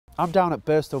I'm down at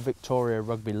Birstall Victoria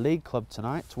Rugby League Club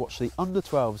tonight to watch the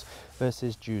under-12s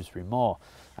versus Dewsbury Moor.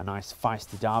 A nice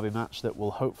feisty derby match that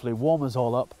will hopefully warm us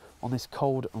all up on this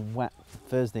cold and wet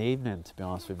Thursday evening, to be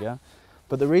honest with you.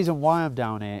 But the reason why I'm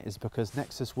down here is because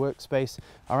Nexus Workspace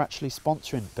are actually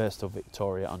sponsoring Birstall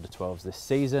Victoria under-12s this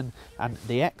season, and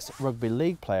the ex-Rugby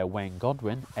League player Wayne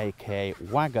Godwin AKA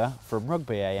Wagga from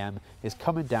Rugby AM is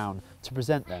coming down to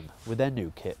present them with their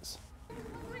new kits.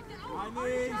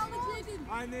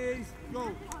 High knees, go!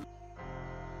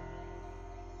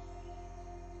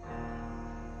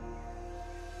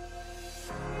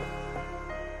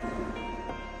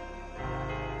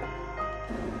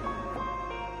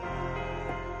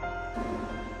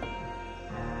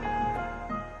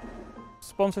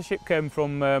 Sponsorship came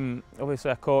from obviously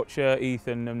our coach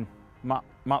Ethan, and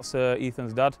Matt's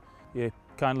Ethan's dad. He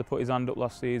kindly put his hand up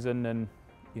last season, and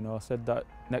said that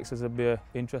Nexus would be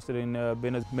interested in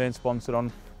being a main sponsor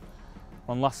on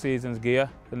last season's gear,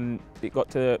 and it got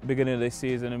to the beginning of this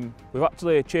season and we've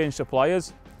actually changed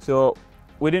suppliers, so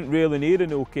we didn't really need a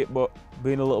new kit, but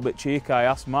being a little bit cheeky, I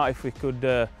asked Matt if we could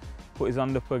put his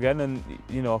hand up again, and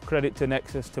credit to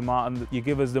Nexus, to Matt, and you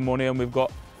give us the money and we've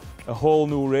got a whole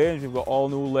new range. We've got all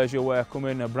new leisure wear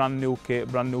coming, a brand new kit,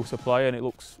 brand new supplier, and it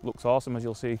looks awesome, as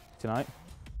you'll see tonight.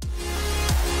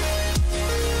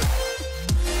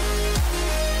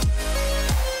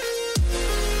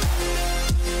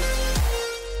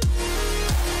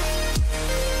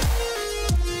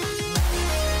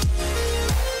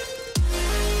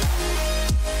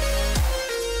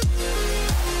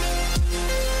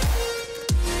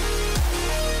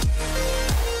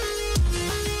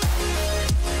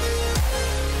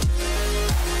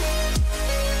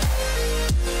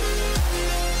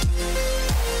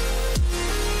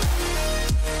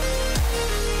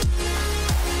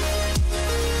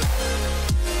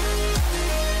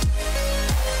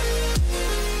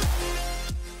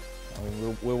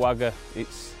 With Wagga,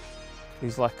 he's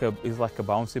like a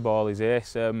bouncy ball. He's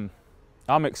ace. I'm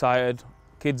excited.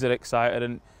 Kids are excited,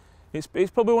 and it's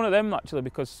probably one of them actually,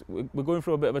 because we're going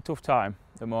through a bit of a tough time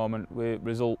at the moment with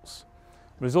results.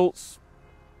 Results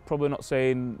probably not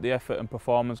saying the effort and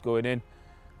performance going in,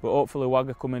 but hopefully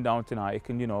Wagga coming down tonight, he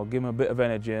can give him a bit of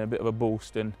energy and a bit of a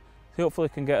boost, and hopefully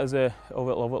can get us over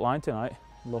the line tonight,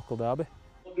 local derby.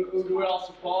 Who do we all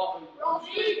support?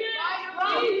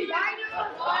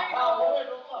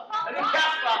 And the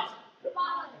cat lads.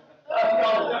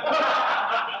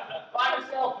 By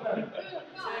yourself then.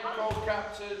 Team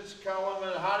co-captains, Callum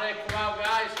and Harry, come out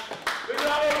guys. We're going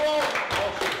to have a roll.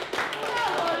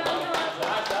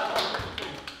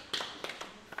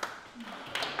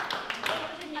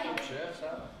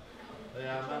 They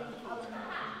are, man.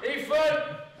 Ethan,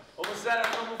 over centre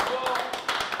number 4.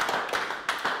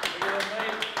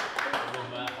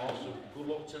 Awesome. Good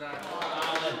luck tonight.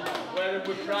 Wearing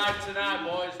with pride tonight,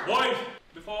 boys. Boys,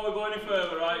 before we go any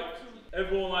further, right?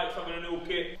 Everyone likes having a new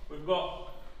kit. We've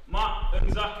got Matt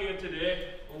and Zach here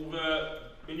today, who've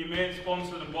been your main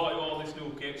sponsors and bought you all this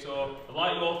new kit. So I'd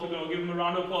like you all to go give them a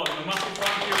round of applause and a massive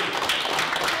thank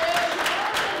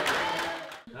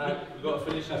you. Right, we've got to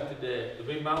finish this today. They've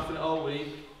been mouthing it all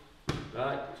week.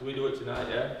 Right, so we do it tonight,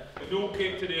 yeah? A new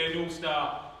kit today, a new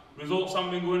start. Results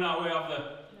haven't been going that way, have they?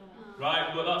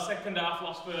 Right, but that second half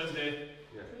last Thursday,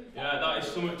 yeah, that is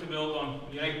something to build on.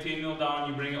 When you're 18-0 down,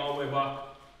 you bring it all the way back.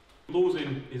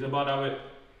 Losing is a bad habit,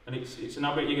 and it's an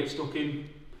habit you get stuck in.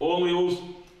 Only us,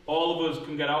 all of us,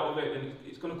 can get out of it, and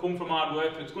it's going to come from hard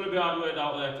work. It's going to be hard work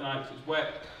out there tonight. It's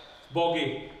wet, it's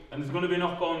boggy, and there's going to be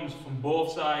knock-ons from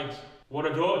both sides. What I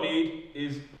don't need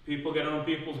is people getting on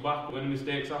people's back when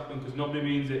mistakes happen, because nobody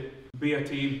means it. Be a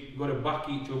team. You've got to back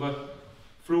each other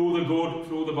through the good,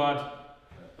 through the bad.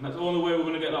 And that's the only way we're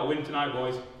going to get that win tonight,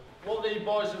 boys. What these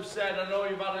boys have said, I know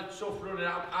you've had a tough run.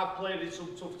 I've played in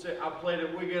some tough I've played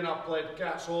at Wigan, I've played at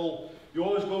Cats Hall. You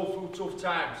always go through tough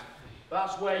times.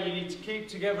 That's where you need to keep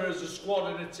together as a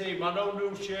squad and a team. I know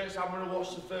new shirts, I'm going to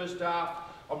watch the first half.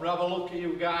 I'm going to have a look at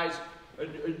you guys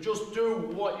and just do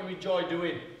what you enjoy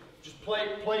doing. Just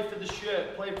play for the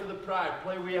shirt, play for the pride,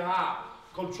 play with your heart.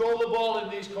 Control the ball in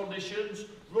these conditions,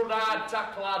 run hard,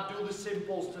 tackle hard, do the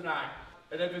simples tonight.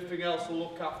 And everything else will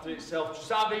look after itself.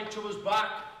 Just have each other's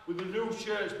back with the new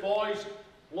shirts, boys.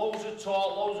 Loads of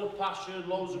talk, loads of passion,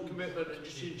 loads of commitment, and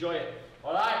just enjoy it.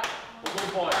 All right? Well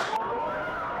done, boys.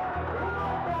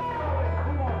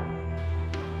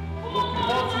 Looking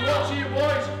forward to watching you,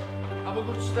 boys. Have a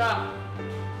good start.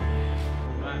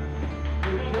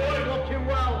 Looking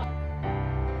well.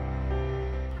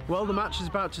 Well, the match is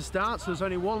about to start, so there's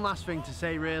only one last thing to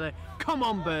say, really. Come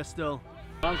on, Birstall.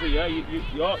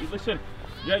 Yeah, listen,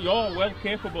 Yeah, you're well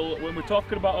capable. When we're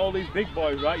talking about all these big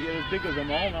boys, right, you're as big as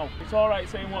them all now. It's alright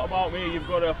saying what about me, you've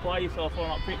got to apply yourself on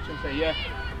that pitch and say, yeah,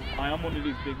 I am one of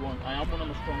these big ones, I am one of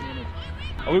the strong winners.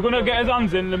 Are we going to get his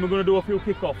hands in and then we're going to do a few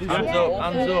kick-offs? Hands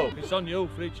up, hands up. It's on you,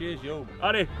 3 cheers, you.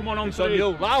 Harry, come on, It's on you,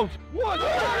 loud. 1.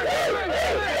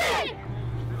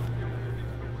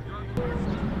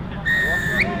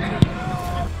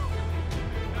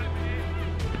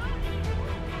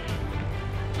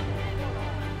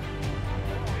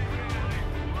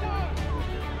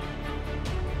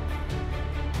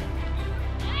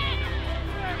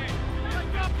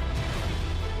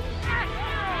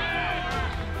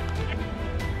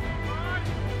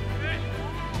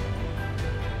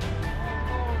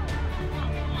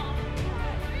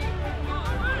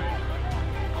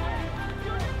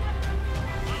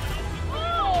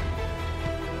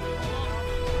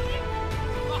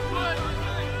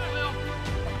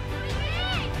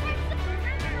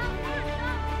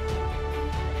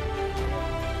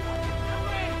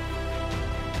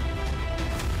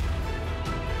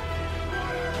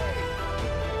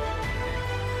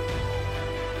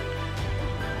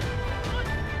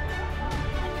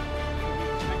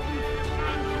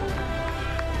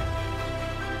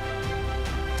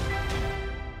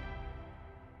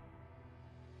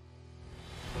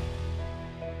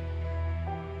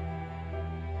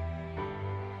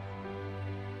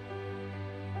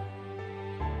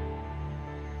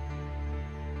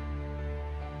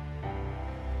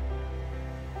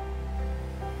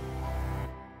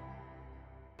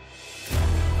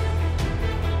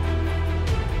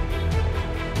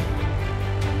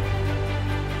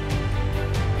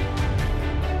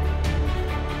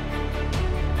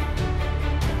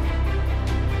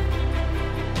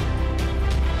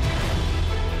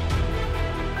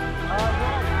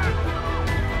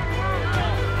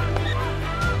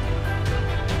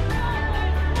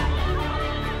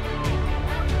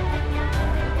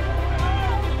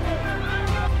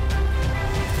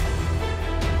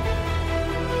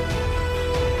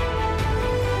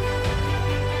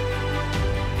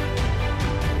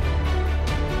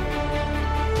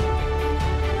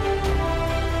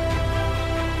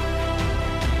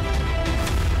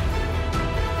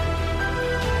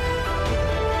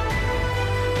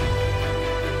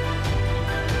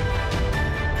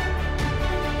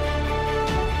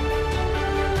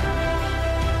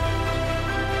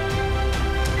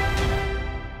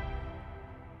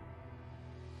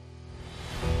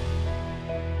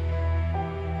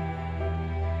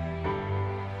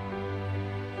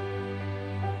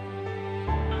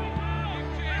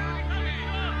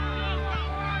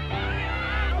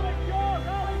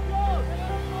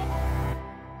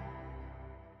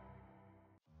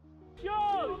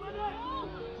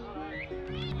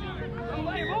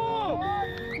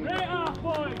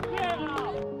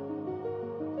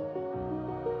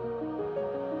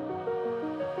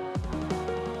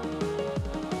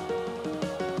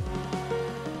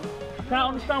 I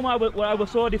can't understand why we're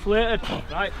so deflated,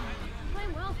 right?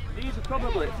 These are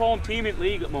probably a form team in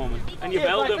league at the moment, and you've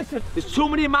held them. Listen, there's too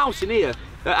many mouse in here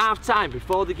at half time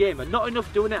before the game, and not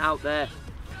enough doing it out there.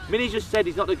 Minnie just said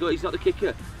he's not the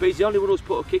kicker, but he's the only one who's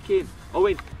put a kick in.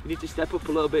 Owen, you need to step up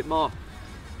a little bit more.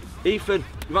 Ethan,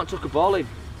 you haven't took a ball in.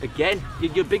 Again,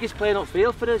 you're your biggest player on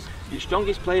field for us, your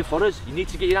strongest player for us. You need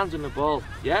to get your hands on the ball,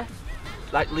 yeah?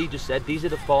 Like Lee just said, these are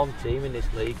the form team in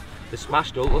this league. The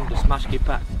smashed Oldham, the smashed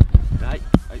Kippax, right?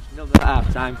 It's nil at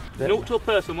half time. Neutral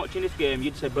person watching this game,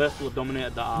 you'd say Birstall have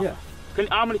dominated that half. Yeah.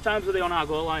 How many times are they on our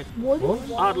goal line?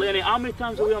 Hardly any. How many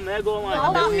times are we on their goal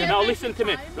line? Now listen to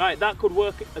me, right? That could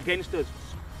work against us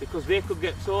because they could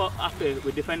get so happy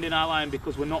with defending our line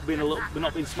because we're not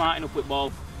being smart enough with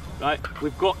ball, right?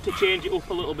 We've got to change it up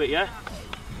a little bit, yeah.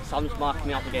 Sam's marking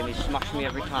me out the game. He's smashing me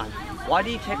every time. Why do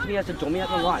you take me as a dummy at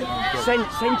the line?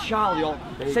 Send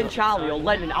Charlie or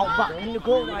Lennon out back in the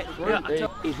goal right through. Yeah,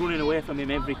 he's running away from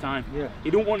him every time. Yeah. He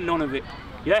don't want none of it.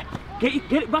 Yeah.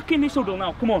 Get it back in this huddle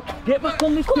now. Come on. Get back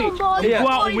on this pitch. Go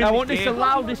out and win I want this the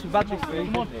loudest we've had this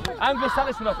week. Come on. I'm going to stand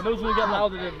this enough and those will get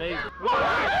louder than me.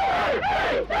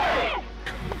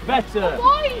 Better.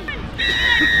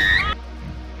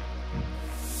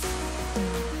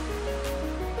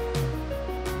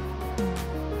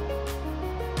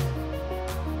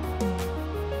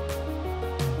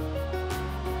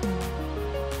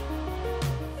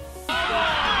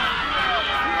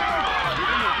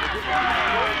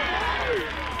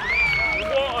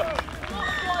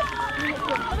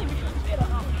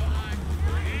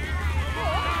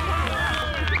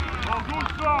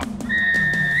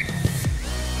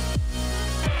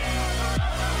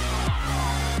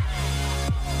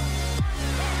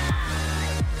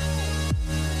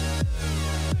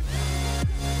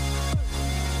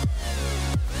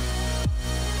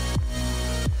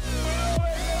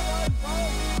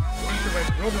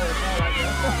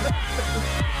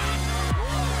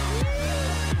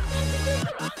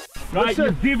 Right,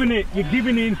 you're giving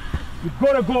in. You've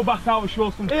got to go back out and show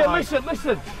some Here, fight.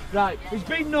 listen. Right, he's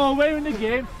been nowhere in the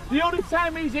game. The only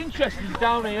time he's interested is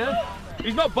down here.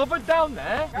 He's not bothered down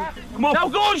there. Come on. Now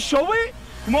go and show it.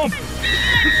 Come on.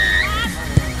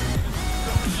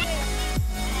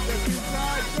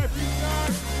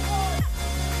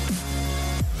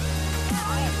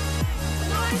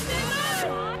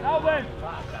 Now then.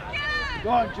 Go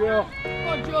on, Joe. Come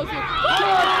on, Joseph.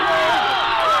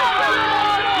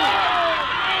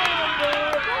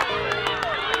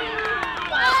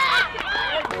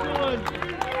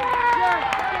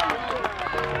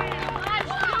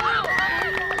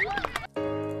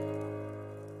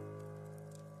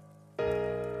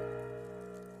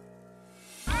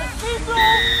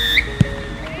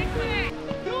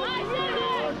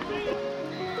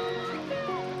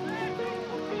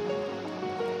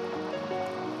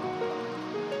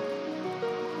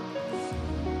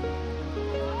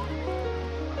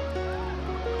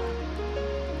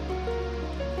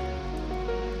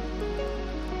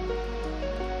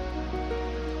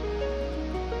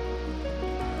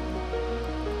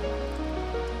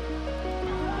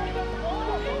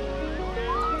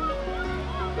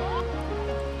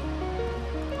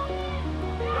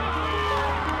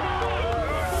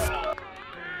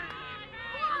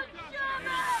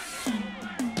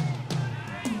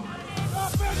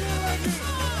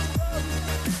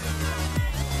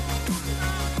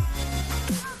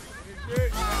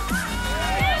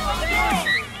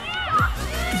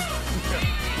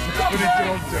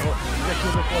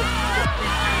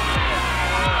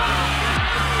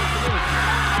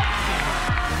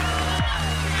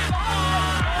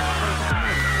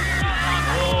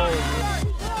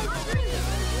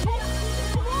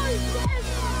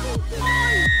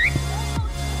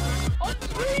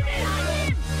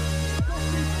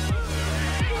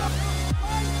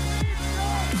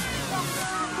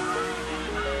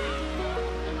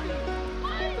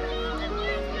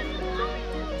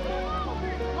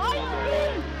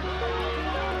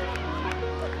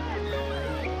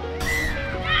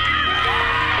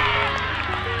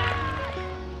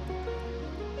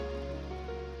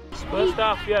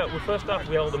 First half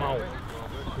we held them out.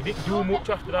 We didn't do much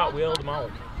after that, we held them out.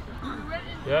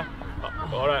 Yeah?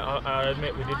 Alright, I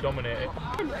admit we did dominate it.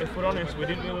 If we're honest, we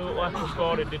didn't really look like we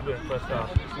scored it, did we, first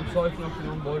half? I'm sorry for knocking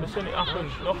on, boys. Listen, it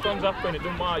happens. Knock-ons happen, it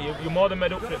doesn't matter. You're more than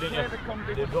made up for it, didn't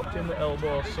you? They dropped in the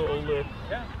elbow, subtly,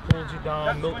 pulled you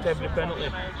down, milked every penalty.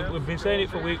 We've been saying it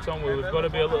for weeks on, we've got to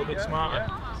be a little bit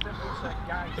smarter.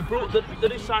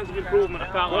 There is signs of improvement, I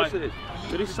can't lie.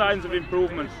 There is signs of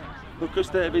improvement. Look at the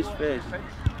state of his face.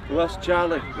 Who else?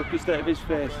 Charlie. Look at the state of his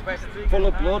face. Full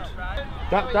of blood.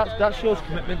 That shows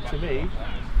commitment to me.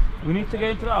 We need to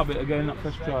get into that habit again, that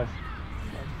first try.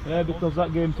 Yeah, because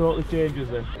that game totally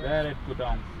changes then. Their heads go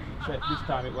down. Except this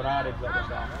time it were our heads that went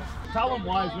down.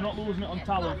 Talent-wise, we're not losing it on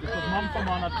talent, because man for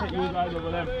man, I'd take you guys over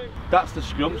them. That's the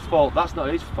scrum's fault. That's not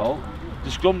his fault.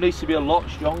 The scrum needs to be a lot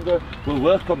stronger. We'll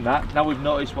work on that. Now we've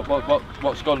noticed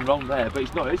what's gone wrong there, but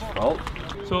it's not his fault.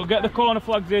 So get the corner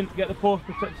flags in, get the post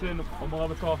protection in, and we'll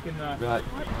have a talk in there. Right.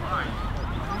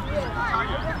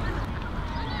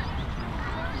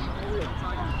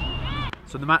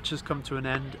 So the match has come to an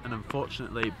end, and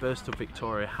unfortunately Birstall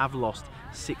Victoria have lost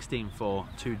 16-4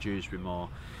 to Dewsbury Moor.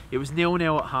 It was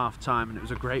 0-0 at half time, and it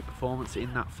was a great performance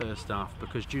in that first half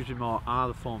because Dewsbury Moor are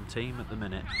the form team at the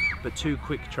minute, but two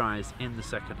quick tries in the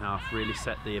second half really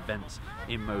set the events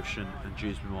in motion, and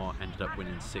Dewsbury Moor ended up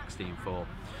winning 16-4.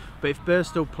 But if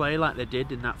Birstall play like they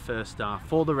did in that first half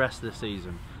for the rest of the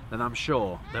season, then I'm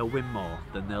sure they'll win more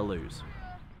than they'll lose.